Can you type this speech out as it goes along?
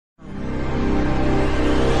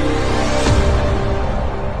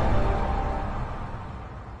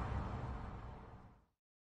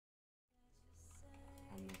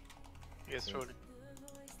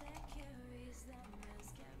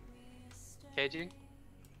caging.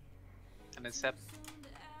 And then sap.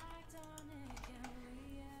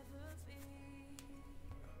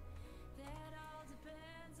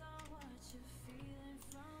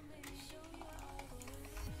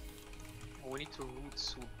 We need to root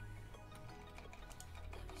soon.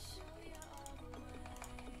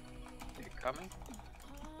 They're coming.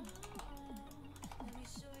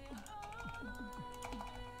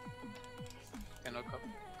 Cannot come.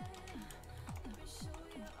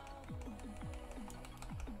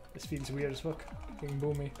 This feels weird as fuck. Being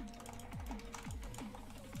boomy.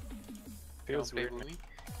 Feels weird.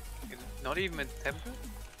 Not even in temple?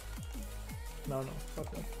 No,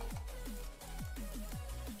 fuck that.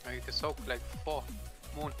 I need to soak like 4.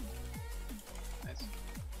 Moon. Nice.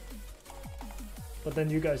 But then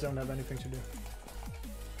you guys don't have anything to do.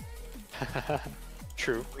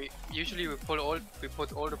 True. We put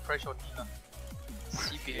all the pressure on Nina.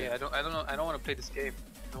 CPA. I don't know. I don't want to play this game.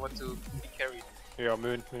 I want to be carried. Yeah,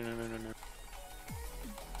 moon.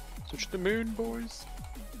 Touch the moon, boys.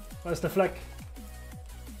 Where's the flag?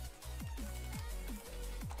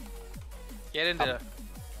 Get in there.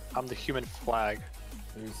 I'm the human flag.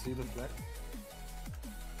 Do you see the flag?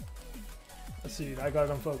 Let's see, I got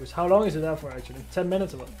it on focus. How long is it there for actually? 10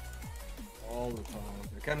 minutes or what? All the time.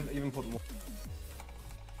 You can even put more.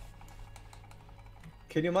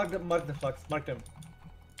 Can you mark the flags? Mark them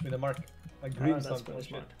with a mark, like green that's something. pretty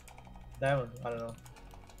smart. Diamond. I don't know.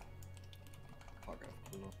 Fuck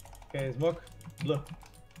off. Okay, smoke. Blue.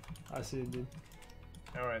 I see it, dude.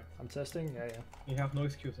 All right. I'm testing. Yeah. You have no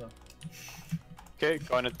excuse now. Okay,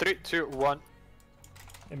 going in 3, 2, 1.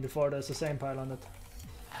 And before there's the same pile on it.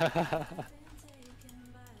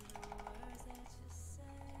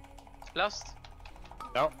 Lost.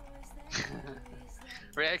 No.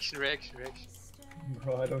 reaction.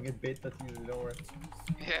 Bro, I don't get bait that easily. Don't worry.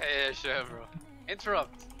 Yeah, sure, bro.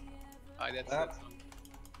 Interrupt. Alright, that's it.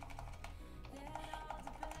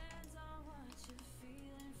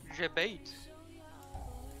 Je bait.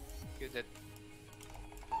 Good that.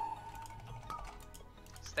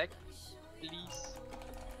 Stack, please.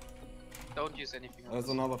 Don't use anything else. There's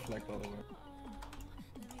another flag by the way.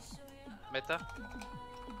 Meta.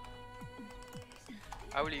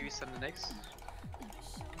 I will use on the next.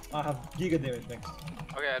 I have Giga damage next.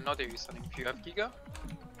 Okay, I'm not EV stunning. If you have Giga,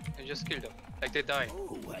 then just kill them. Like they die.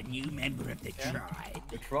 Oh, a new member of the tribe.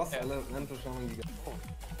 The cross elemental shaman Giga. Oh.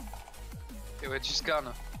 They were just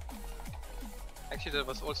gonna. Actually, that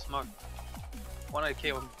was all Zmug. 1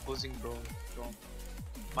 IK on buzzing drone.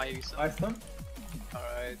 My EV stun. I stun.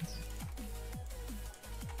 Alright.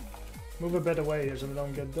 Move a bit away here so we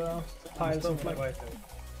don't get the piles and flag.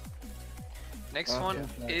 Next one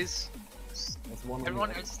is One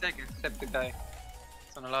everyone else stack except the guy.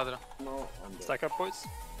 It's on a ladder. No, Stack up, boys.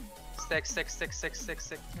 Stack.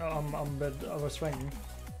 Oh, I was swinging.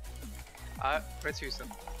 Let's use them.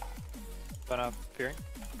 Gonna peering.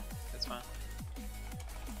 That's fine.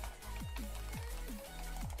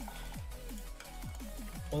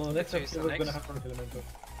 Well, the next Let's use episode the we're gonna next. have Earth Elemental.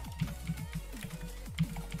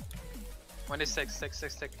 When they stack.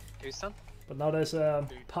 You stun? But now there's a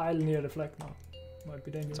pile near the flag now. Might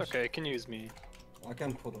be dangerous. It's okay, can use me. I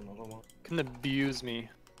can put another one. Can abuse me.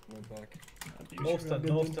 Right back. No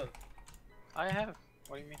stun. I have.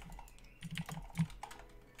 What do you mean?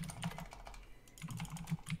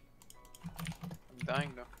 I'm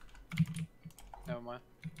dying though. Never mind.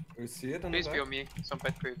 Do you see it in Please the be back? on me. Some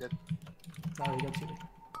pet creep dead. Now you got to.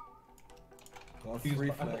 There are Use 3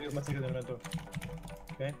 my flags. secret elemental.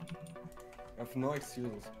 Okay. I have no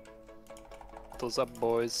excuses. Those up,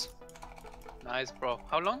 boys. Nice, bro.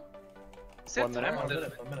 How long? Is it 1 minute. time?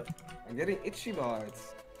 1 minute. I'm getting itchy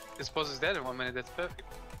bites. This boss is dead in 1 minute. That's perfect.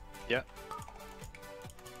 Yeah.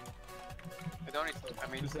 I don't need to. I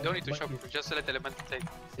mean, you don't need to shock. Just let the elemental take.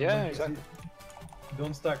 Yeah, exactly.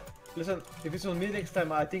 Don't stack. Listen, if it's on me next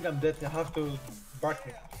time, I think I'm dead. You have to bark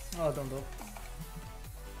me. Oh, don't go.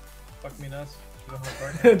 Fuck me nuts. You don't have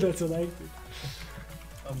bark. That's what I did.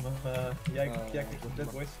 Yeah,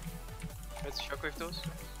 dead boys. Let's shock with those.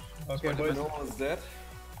 Okay, boys. No one's dead.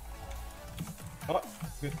 Oh,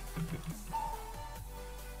 good.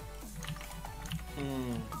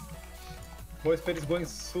 Boys, fate is going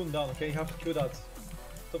soon down, okay? You have to kill that.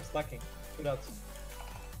 Stop slacking. Kill that.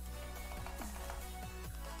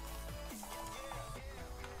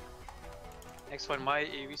 Next one, my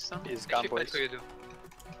AV stun. Is gone, Actually, boys. what you do?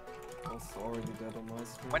 That's already dead on my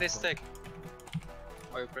screen. When is stack?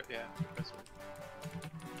 Oh, you yeah. Press it.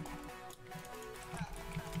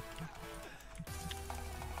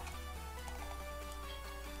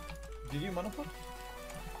 Did you mana pot?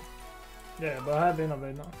 Yeah, but I have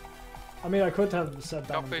innovate now. I mean, I could have set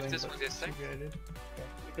down. Drop wave this one gets safe. Okay,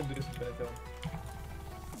 we can do this with Benetton.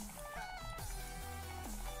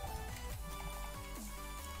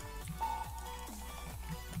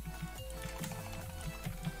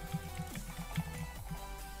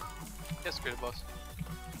 Yes, good boss.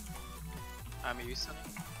 I'm used to it.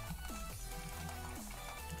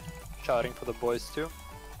 Shouting for the boys too.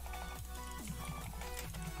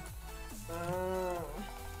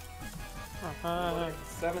 Like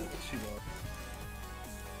 7 itchy bots.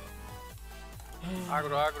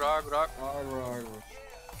 Agro, agro, agro, agro. Agro.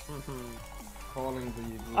 Calling the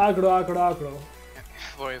blue. Agro.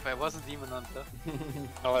 For if I wasn't Demon Hunter,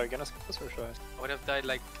 Oh, are you gonna skip this or should I? I would have died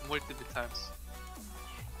like multiple times.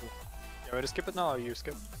 You ready to skip it now or you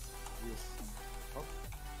skip? Yes. Oh.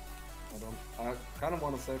 I don't. I kind of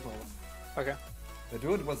want to save my life. Okay. The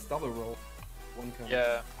dude was double roll. One can.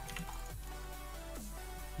 Yeah.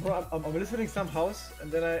 Bro, I'm listening some house,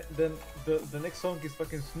 and then the next song is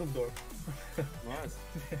fucking Snoop Dogg. Nice.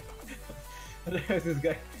 And there's this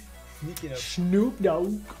guy sneaking up. Snoop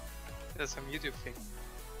Dogg. That's some YouTube thing.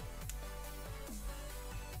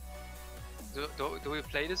 Do we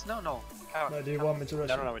play this now? No. Can't. No, do you want me to rush?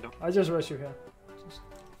 No, we don't. I just rush you here.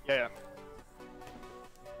 Yeah.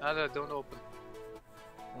 No, don't open.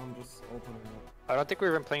 I'm just opening it. I don't think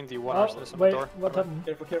we've been playing the one Oh, arsonist on the wait, door. what happened?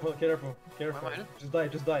 Careful. Am I in?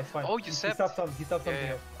 Just die, it's fine. Oh, you He said. stopped something, he stopped Yeah, something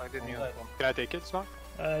yeah, else. I didn't Oh, know. Can I take it, Zmok?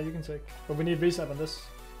 You can take. But we need reset on this.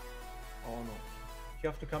 Oh no. You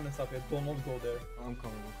have to come and stop it, do not go there. I'm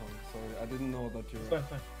coming. Sorry, I didn't know that you It's were.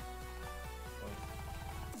 fine.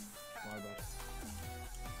 My bad.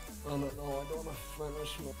 Oh no, I don't have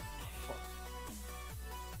management. Fuck.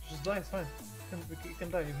 Just die, it's fine. You can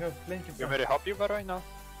die, you have plenty of You want time. me to help you by right now?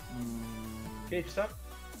 Cage, stop.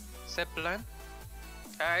 Set blind.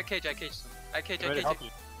 I cage. You want me to help you?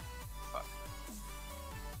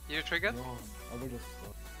 You triggered? No, I will just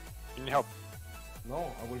die. You need help.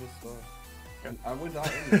 No, I will just die. And I will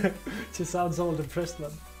die anyway. She sounds all depressed,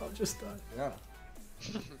 man. I'll just die. Yeah.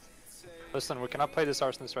 Listen, we cannot play this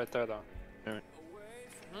arsonist right there though.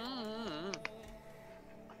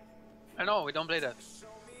 I know, we don't play that.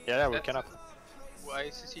 Yeah, we That's- cannot. Why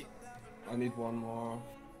CC? I need one more.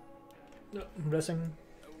 Dressing.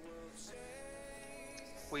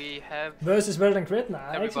 We have Verse is better than crit? Nah,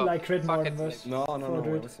 I Every actually buff. like crit Fuck more it, than verse. No,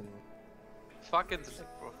 Druid. listen. fuck intellect,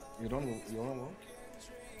 bro. You don't want?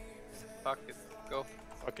 Fuck it. Go.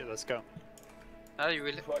 Okay, let's go. Now you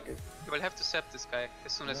will Fuck it. have to sep this guy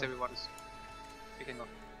as soon as Yeah. everyone is picking up.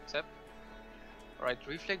 Sep. Alright,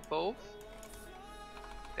 reflect both.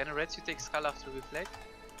 Then a red you take skull after reflect.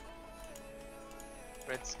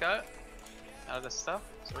 Red skull. Another star.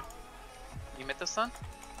 Sorry. You meta stun.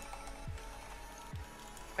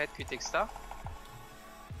 Pet you take star.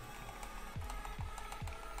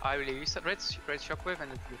 I will use that red shockwave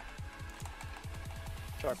and it blue.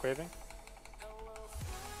 Shockwaving.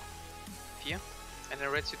 Fear. And then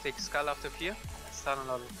red you take skull after fear. And stun on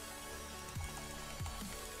lobby.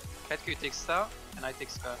 Pet you take star and I take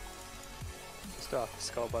skull. Still off the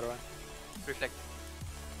skull, by the way. Reflect.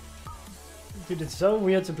 Dude, it's so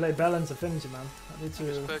weird to play balance affinity, man. I need Just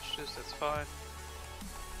to. purge this, that's fine.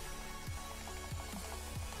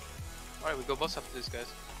 Alright, we go boss after this, guys.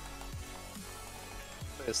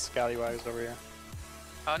 There's scallywags over here.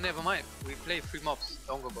 Ah, never mind. We play 3 mobs.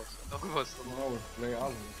 Don't go boss. Don't go boss. Don't go. No, play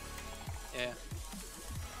Addons. Yeah.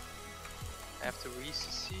 I have to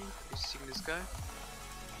re-CC. Re-CCing this guy.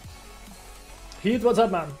 Heat, what's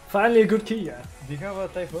up, man? Finally a good key, yeah. Do you have a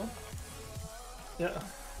typhoon? Yeah.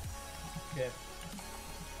 Okay.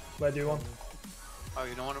 Where do you want? Oh,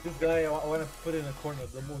 you don't want to? This guy, I want to put in a corner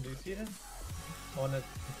of the moon. Do you see him? I want it,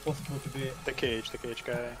 if possible, to be. The cage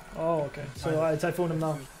guy. Oh, okay. So I typhoon him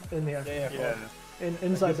now. In here. Yeah. Yeah.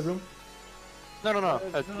 Inside the room. No. No,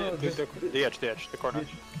 The edge, the corner.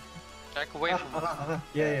 Jack away from us.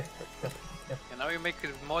 Yeah. And now you make it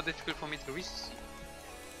more difficult for me to re-CC.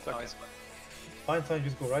 No, Okay. it's fine. Fine,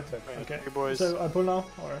 just go right side. Okay. You boys. So I pull now,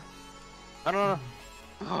 or No.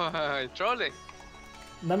 Trolling!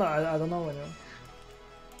 no, I don't know when you.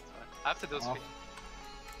 After those Ah. 3.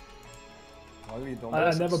 Why we don't? I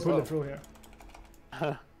This is never pulled slow. it through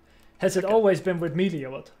here. Has it always been with melee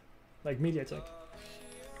or what? Like melee attack?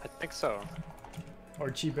 I think so. Or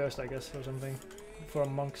Chi burst, I guess, or something. For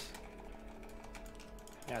monks.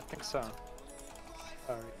 Yeah, I think so.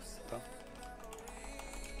 Sorry. Though.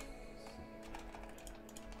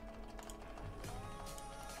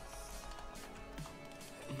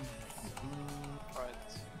 Alright.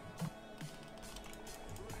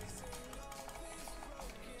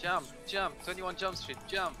 Jump! 21 jump street,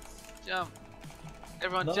 jump!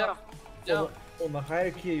 Everyone No. jump! Jump! on the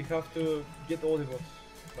hierarchy you have to get all the bots.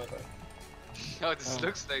 Oh, this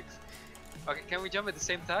looks like. Okay, can we jump at the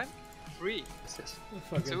same time? 3, Yes.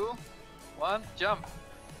 Fuck it. 2, 1, jump.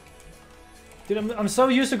 Dude, I'm so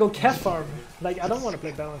used to go cat farm. Like, I don't want to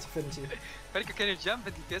play Balance Affinity. Pelika, can you jump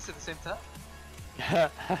and DPS at the same time?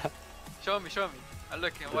 Show me. I'm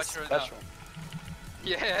looking, I'm watching right now.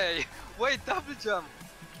 Yeah, wait, double jump.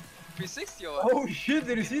 360 or what? Oh shit,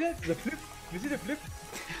 did you see that? The flip? Did you see the flip?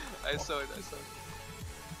 I saw it.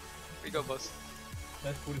 We go, boss.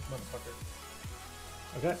 That's foolish motherfucker.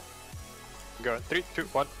 Okay. Go. 3, 2,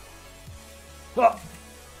 1. Oh!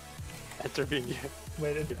 Intervene you.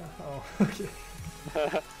 Wait, oh, okay.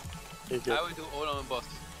 You good. I will do all on the boss.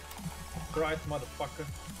 Christ, motherfucker.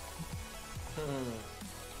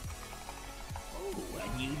 Oh,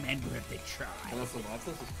 a new member of the tribe. Can I survive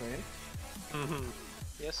this? Is great.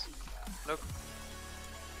 Yes. Look,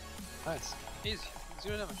 Nice. easy.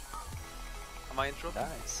 0 damage. Am I intro?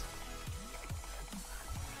 Nice.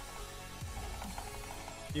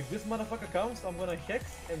 If this motherfucker counts, I'm gonna hex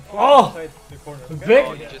and Oh! inside the corner. Okay? Big,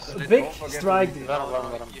 Oh, you just let big them. strike, dude.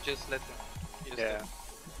 Let him. You just let them. You just Yeah. let them.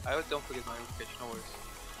 I would don't forget my catch, no worries.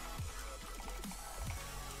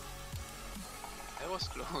 That was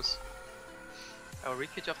close. I'll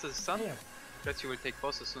re-catch after the stun. Yeah. That you will take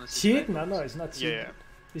boss as soon as he's Cheat? back. No, it's not cheat. Yeah.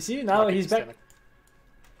 You see, now Okay, he's back. standing.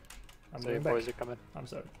 I'm So your going boys back. are coming. I'm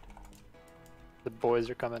sorry. The boys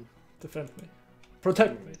are coming. Defend me.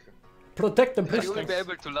 Protect me. Protect the You will be prisoners.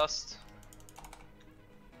 able to last.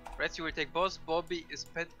 Reds, you will take boss, Bobby is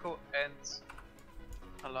Petco and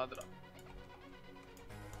atal'dazar.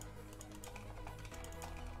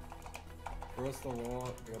 First of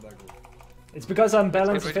all, GottaGoFast. It's because I'm get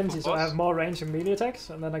balanced ready for affinity, so I boss. have more range and melee attacks,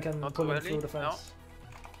 and then I can Not pull too them early, through the no. fence.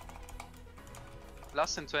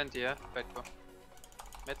 Last in 20, yeah, Petco.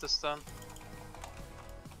 Meta stun.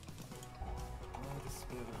 Oh, this is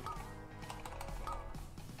better.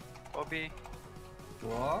 Bobby.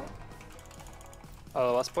 What?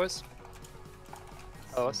 Oh, last boys?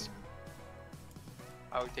 Oh, last.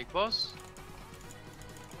 I will take boss.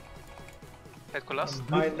 Petco last.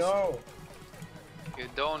 I know. You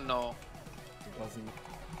don't know. Doesn't.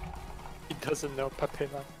 He doesn't know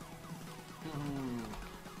Papena.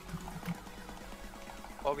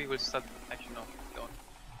 Bobby will start. Actually, no, don't.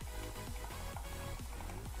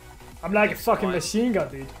 I'm like a Next fucking one. machine gun,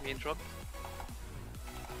 dude. Me interrupt.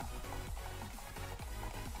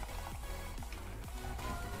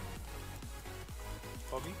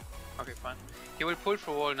 Bobby? Okay, fine. He will pull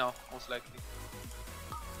for wall now, most likely.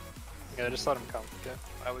 Yeah, just let him come. Yeah.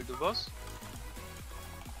 I will do boss.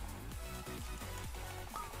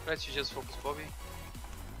 Let's just focus Bobby.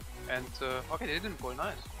 And okay, they didn't pull,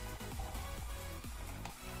 nice.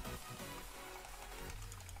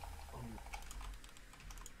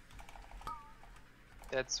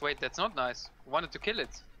 That's not nice. We wanted to kill it.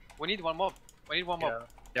 We need one mob. We need one mob.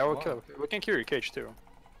 Yeah, we'll kill. We can cure your cage too.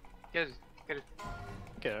 Get it. Get it.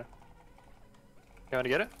 Get it. You wanna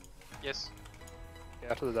get it? Yes.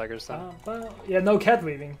 Yeah, after the dagger's done. Yeah, no cat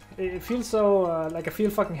weaving. It feels so like I feel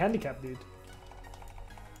fucking handicapped, dude.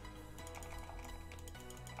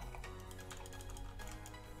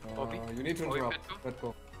 Bobby? You need to Bobby interrupt.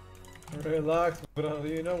 Petco? Let's go. Relax, bro.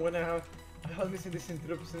 You know when I haven't seen this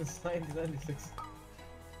interrupt since 1996.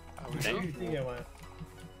 I will What do do. you think, man?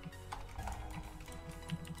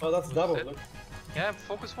 Oh, that's double. Set. Look. Yeah,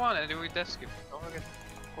 focus one and then we death skip. Don't forget.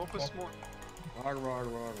 Focus more.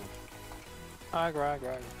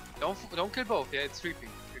 Don't kill both. Yeah, it's sweeping.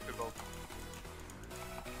 You kill both.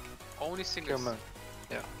 Only Kill singles. him.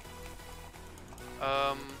 Yeah.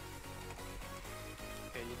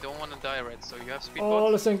 Okay, you don't want to die, Red. So you have speed All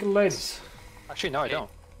the bots. single ladies. Actually, no, I Okay. don't.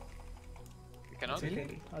 You cannot.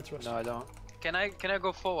 Really? I trust. No, I don't. Can I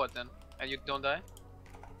go forward then? And you don't die?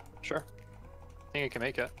 Sure. I think I can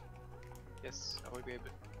make it. Yes, I will be able.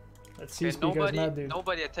 Let's see Okay, speakers mad, dude.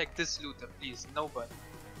 nobody attack this looter, please. Nobody.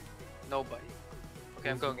 Nobody. Okay,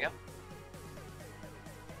 I'm going, yeah?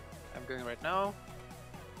 I'm going right now.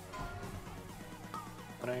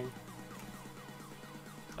 Running.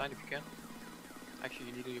 Fine if you can. Actually,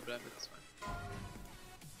 you need to be blind, but that's fine.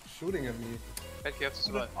 Shooting at me. Beck, you have to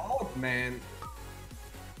survive. Out, man.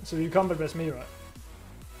 So you combat with me, right?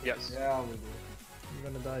 Yes. Yeah, we do.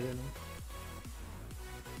 You're gonna die here. No?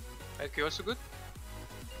 Beck, you also good?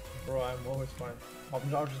 Bro, I'm always fine. I'm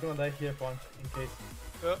just gonna die here once in case.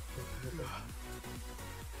 Yeah.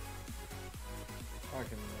 I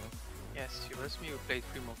can Yes, you rest me, you played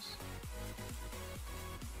Primox.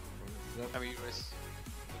 I mean, you rest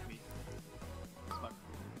with me. Zmug.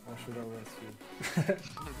 How should I rest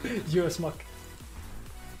you? You're a smuck.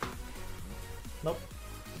 Nope.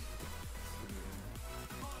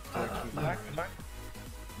 Back, back.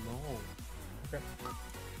 No. Okay.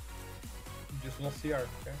 You just lost CR,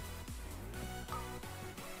 okay?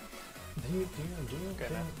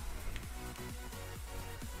 Okay, man.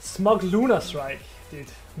 Zmug Lunar Strike, dude.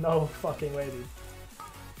 No fucking way, dude.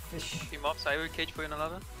 Fish. 3 mobs, I will cage for you in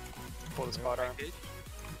another. Pull the spot arm. Cage.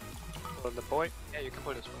 Pull the boy. Yeah, you can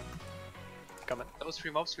pull this one. Coming. Those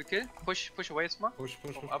 3 mobs we kill. Push away, Zmok. Push,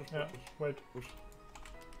 push, push, Up. push, Yeah, push, wait. push.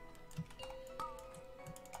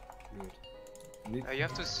 Good. Need You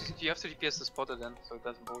have to DPS the spotter then, so it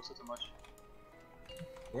doesn't bolster too much.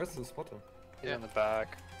 Where's the spotter? He's Yeah. in the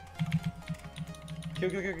back. Kill,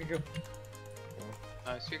 kill, kill, kill, kill.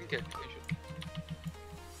 Nice, you can kill. You should.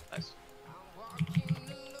 Nice.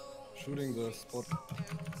 Shooting the spot.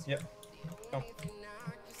 Yep. Come.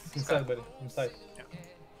 Inside, buddy. Inside.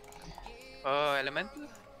 Elemental?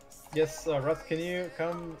 Yes, Rat, can you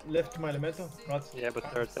come left to my elemental? Rat, Yeah, but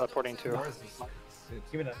they're teleporting to. Where is this? Shit.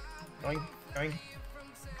 give me that. Going, going.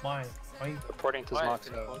 Mine. Going. Reporting to Why? Zmok,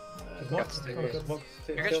 so Smoke. Got to stay Okay. close. Smoke.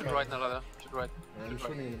 You guys should right now, Lada. Should right. I'm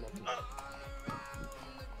shooting in the mountain.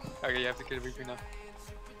 Okay, you have to kill the VP now.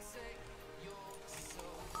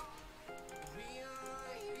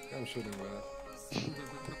 I'm shooting red.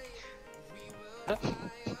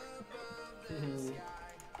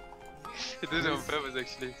 He did it on purpose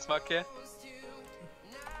actually. Zmok here.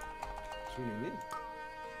 Shooting me?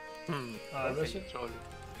 Russian. Control it.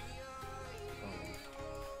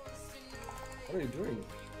 What are you doing?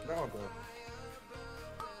 Now go.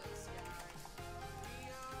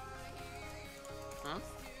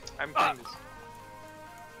 I'm killing this.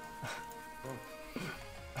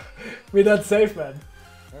 We're not safe, man.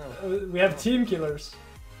 Oh. We have team killers.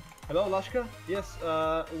 Hello, Lashka? Yes,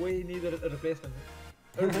 we need a replacement.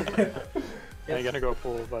 yeah, you're gonna go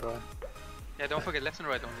full, by the way. Yeah, don't forget left and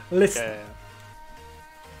right only. Listen. Yeah, yeah,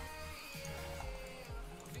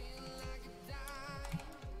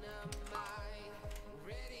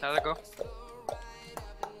 Now go.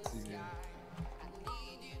 It's easy.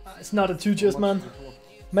 It's not a 2-chest, man.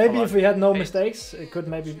 Maybe if we had no mistakes, it could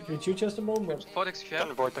maybe be 2-chest a moment, but Vortex if you Can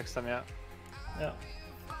have. vortex them, yeah. yeah.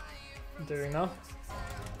 Doing now.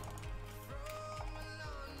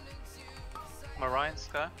 Marine,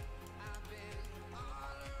 Sky.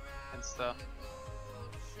 And Star.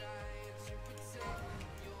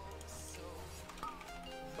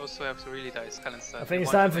 Those two have to really die, Skull and Star. I think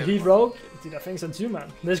it's time for Heat Rogue. Dude, I think so too, man.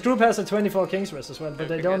 This group has a 24 King's Rest as well, but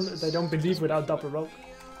Yeah, they don't believe without double Rogue.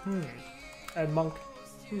 And Monk.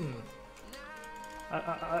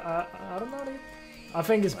 I don't know, dude. I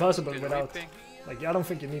think it's possible Kill without. Reaping. Like, I don't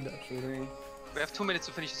think you need that. Shooting. We have 2 minutes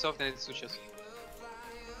to finish this off, then it's switches.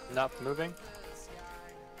 Not moving.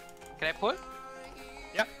 Can I pull?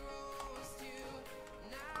 Yeah.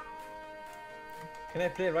 Can I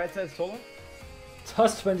play right side solo?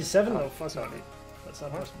 Toss 27 though, fuck no, dude. That's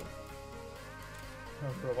not What? possible. No,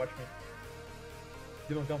 bro, watch me.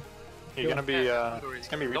 You don't come. You're gonna be, it's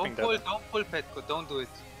gonna be reaping dead. Don't pull Petco, don't do it.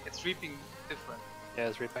 It's reaping different. Yeah,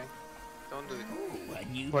 it's reaping. Don't do it. Oh, a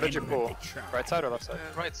new What did you member pull? of the tribe. Right side or left side?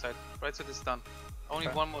 Right side. Right side is done. Only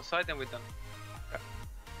Okay. one more side, then we're done. Okay.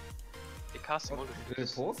 They cast him What? already. Did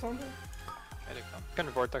it pull something? Yeah, they come. Can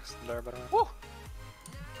vortex there, by the way. Woo!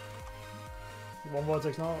 One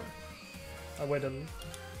vortex now. I wait a little.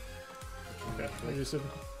 Okay, I use it.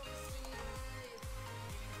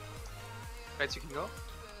 Right, you can go.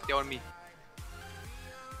 They're on me.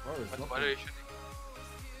 Oh, it's not. What are you shooting?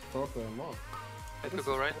 Talk them off. Let me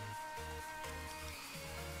go right.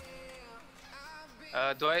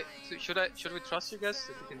 Should we trust you guys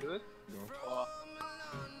that you can do it? No. Or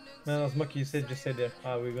No, as Mucky said, just stay there.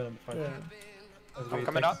 We're gonna be fine. Yeah. As I'm we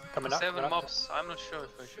coming take- up, coming up. 7 coming up. mobs. I'm not sure if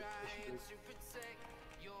I should do it.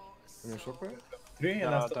 In your shockwave? 3 and No,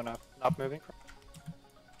 that's don't know. Not moving.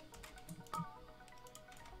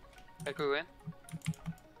 Let go in.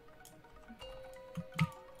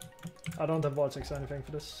 I don't have vortex or anything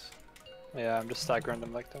for this. Yeah, I'm just staggering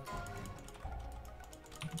them like that.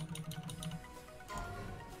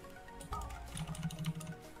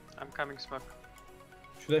 I'm coming, Zmok.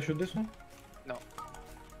 Should I shoot this one? No.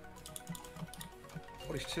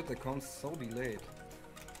 Holy shit, they come so delayed.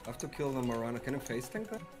 I have to kill the Marana. Can you face tank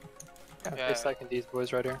that? Yeah, Yeah. it's like in these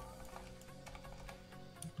boys right here.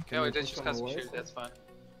 Can No, you it push just them cast some away? shield, that's fine.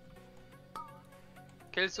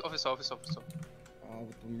 Kill officer.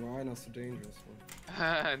 But the Marana is so dangerous.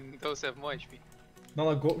 Man. And those have more HP.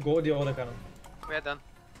 No, go the other cannon. We are done.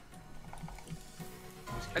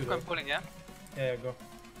 Just Let's kill go, I'm her. pulling, yeah? Yeah, go.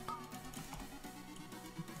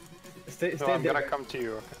 Stay So I'm there. gonna come to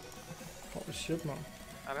you, okay? Holy shit, man.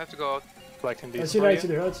 I have to go out. Collecting That these shit for you.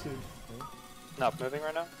 actually hurts, dude. Not moving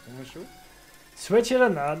right now. Can I shoot? Switch healer?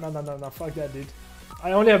 No, fuck that, dude.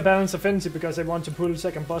 I only have Balance Affinity because I want to pull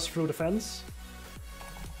second boss through the fence.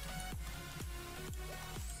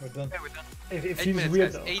 We're done. Okay, we're done. It 8 feels minutes,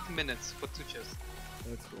 weird guys. though. 8 minutes for 2 chests.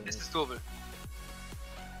 Let's go. This is doable.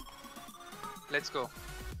 Let's go.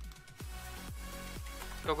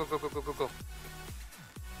 Go, go, go, go, go, go, go.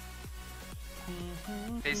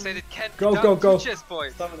 They said it can't Go, be done. go, go. 2 chests,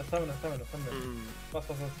 boys. Stamina. Fast.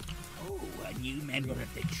 Oh, a new member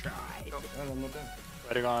of the tribe. And I'm not dead.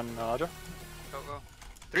 Waiting on Audra. Go, go.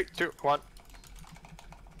 3, 2, 1.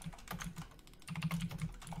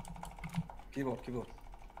 Keyboard.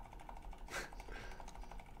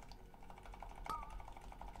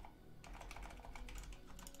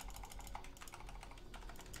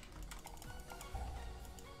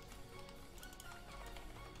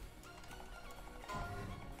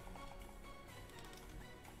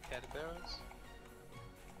 Cat barrels.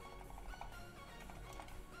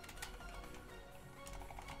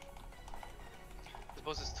 This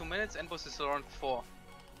boss is 2 minutes, end boss is around 4.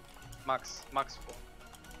 Max 4.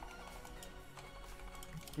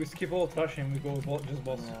 We skip all trashing, we go just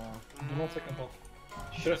boss. Yeah. Do not second boss.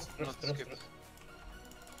 Should Trust. not skip.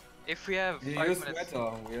 If we have We 5 use minutes.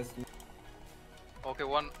 meta. We use Okay,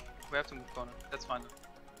 one. We have to move corner. That's fine.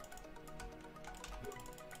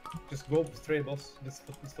 Just go straight boss. This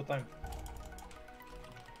for time.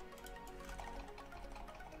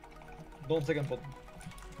 Don't second bot.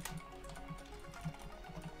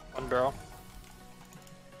 1 barrel.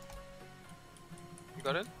 You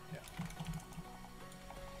got it? Yeah.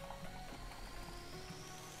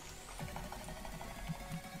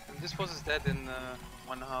 And this boss is dead in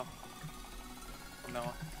 1.5 from now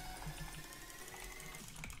on.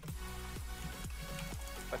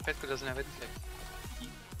 But Petko doesn't have it like.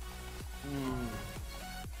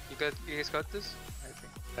 You guys got this? I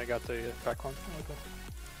think. I got the back one.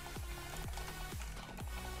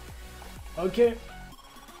 Okay.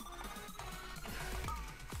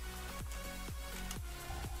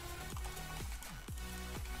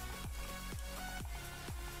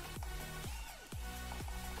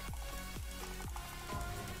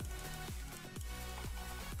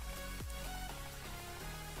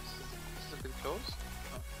 This is a bit close.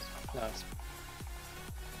 Oh, it's fine. No, it's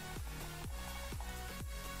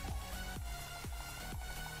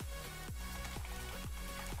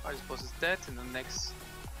This boss is dead in the next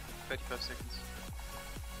 35 seconds.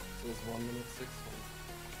 So it's 1 minute 6.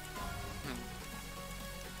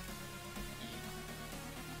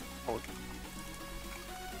 hold.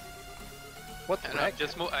 What the And heck?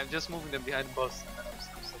 I'm just moving them behind the boss. And then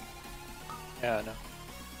I'm stuck. Yeah, I know.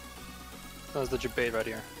 There's the debate right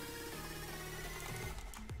here.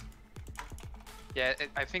 Yeah,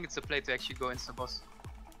 I think it's a play to actually go into the boss.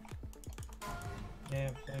 Yeah,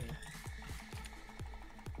 thank you.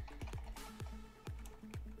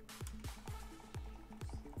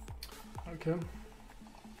 Okay.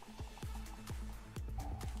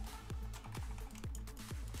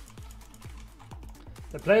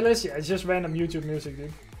 The playlist, yeah, it's just random YouTube music,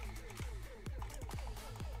 dude.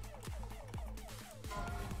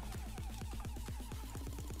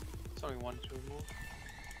 It's only one to remove.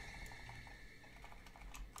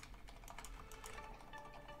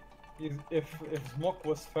 If Zmok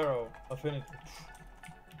was Pharaoh, Affinity.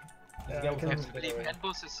 Yeah, This guy I was can- I not believe dead end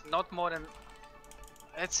boss is not more than,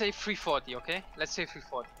 let's say 340, okay? Let's say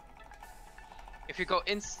 340. If you go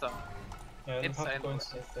insta, already. Yeah, you It's have to end go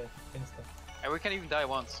boss. insta. and we can even die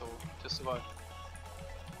once, so just survive.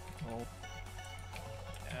 Oh.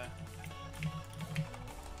 Yeah,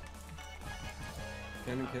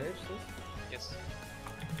 Can you cage this? yes.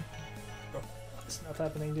 It's not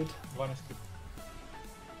happening, dude. One is good.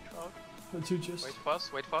 The two just. Wait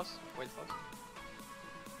fast, wait fast, wait fast.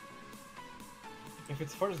 If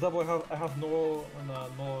it's first double, I have no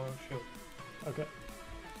shield. Okay.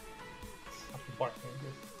 I have to bark, I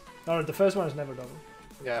guess. No, the first one is never double.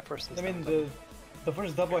 Yeah, first. I mean the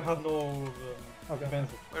first double I have no Okay.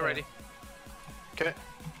 defensive. We're ready. Okay.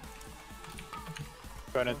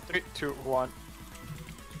 Going in 3, 2, 1.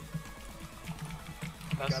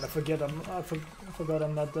 Last. God, I forgot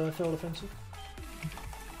I'm not field offensive.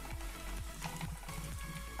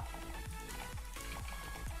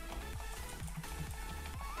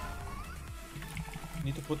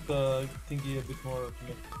 Need to put the thingy a bit more to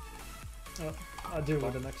me. I'll deal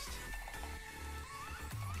with the next.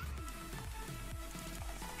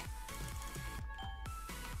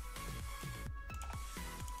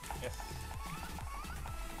 Yes.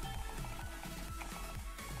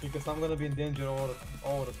 Because I'm gonna be in danger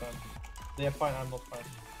all the time. They are fine, I'm not fine.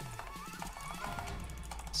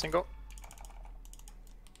 Single.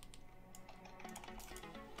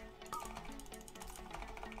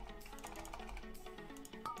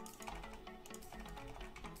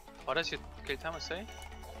 What does your kill timer say?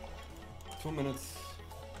 2 minutes.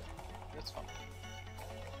 That's fine.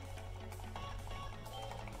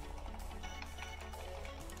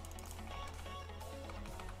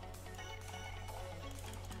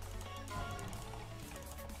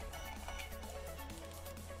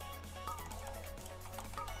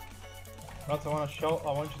 Rats, I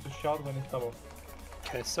want you to shout when it's double.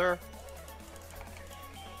 Okay, sir.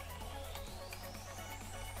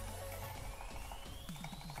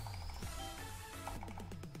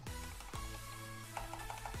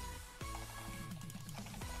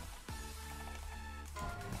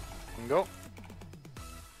 Go.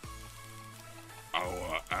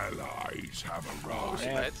 Our allies have arrived.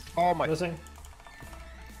 Right. Oh my! Blessing.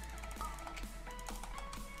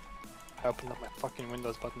 I opened up my fucking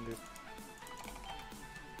Windows button, dude.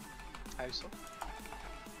 How so?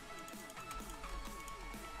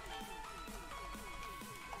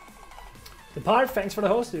 Depart, thanks for the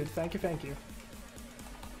host, dude. Thank you, thank you.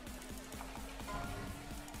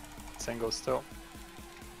 Same goes still.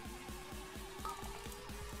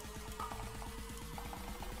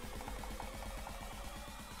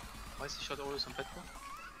 Why is the shot always on Petro?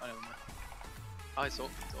 I don't know. Ah, it's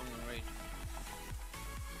only on range.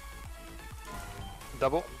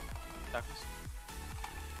 Double. Darkness.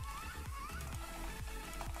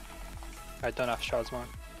 I don't have shards, man.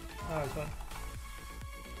 Oh, it's fine.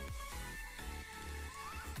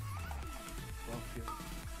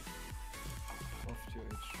 Off your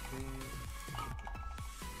HP.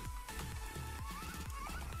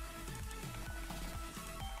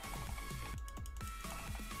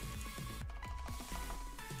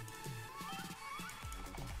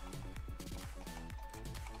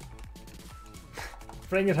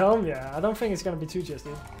 Bring it home, yeah. I don't think it's gonna be too just,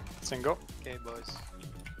 dude. Single. Okay, boys.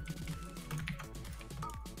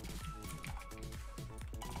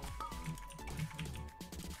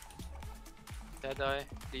 Deadeye,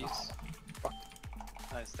 please. Fuck.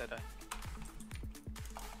 Nice, Deadeye.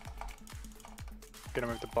 Gonna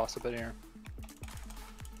move the boss a bit here.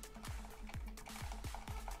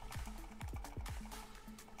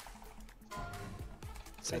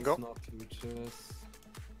 Single. That's not too just.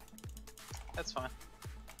 That's fine.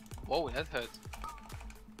 Whoa, that hurt.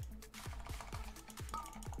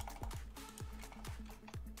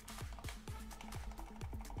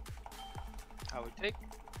 I will take.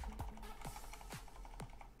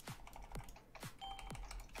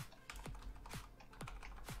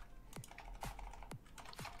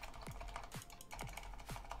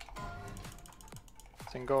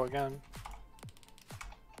 Single again.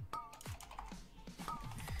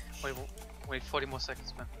 Wait 40 more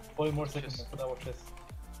seconds, man. 40 more seconds Just- for that watch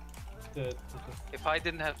this. If I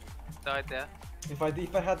didn't have died there, If I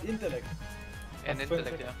had intellect. and That's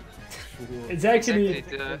intellect, 20 yeah. It's actually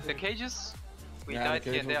Exactly, the cages, we Yeah, died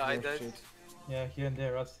the here and cage there, I was worth died. shit. Yeah, here and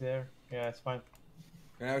there, rats there. Yeah, it's fine.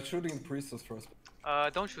 Yeah, I was shooting priestess first.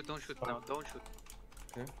 Don't shoot now, don't shoot.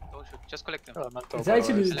 Okay. Don't shoot, just collect them. Elemental. It's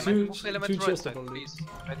actually otherwise. too Move element too right side, justable, dude. please.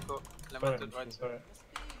 Right go, Sorry, element right side.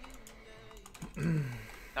 sorry.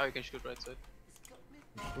 Now you can shoot right side.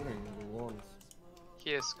 I'm shooting the walls.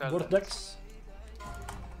 Here's Skull. Vortex.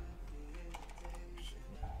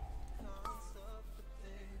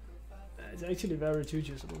 It's actually very too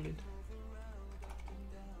usable, dude.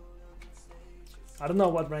 I don't know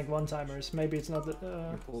what rank 1 timer is. Maybe it's not.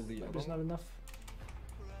 I pull the Maybe it's other. not enough.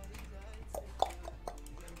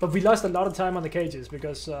 But we lost a lot of time on the cages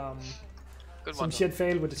because Good some one. shit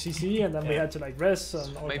failed with the CC, and then we Yeah. had to like rest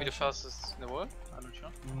and all Maybe that the shit. fastest in the world? I'm not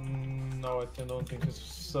sure. No, I don't think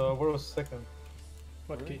it's. Where was second?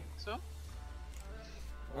 What key? So?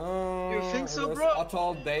 You think so, bro?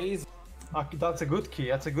 atal'dazar. That's a good key.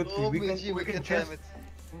 That's a good key. We can chest.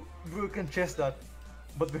 We can chest that,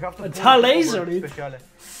 but we have to. pull atal'dazar, the dude. speciale.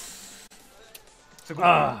 It's a good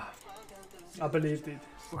Ah, I believed it. key.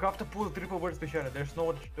 We have to pull triple word speciale. There's no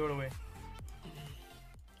other way.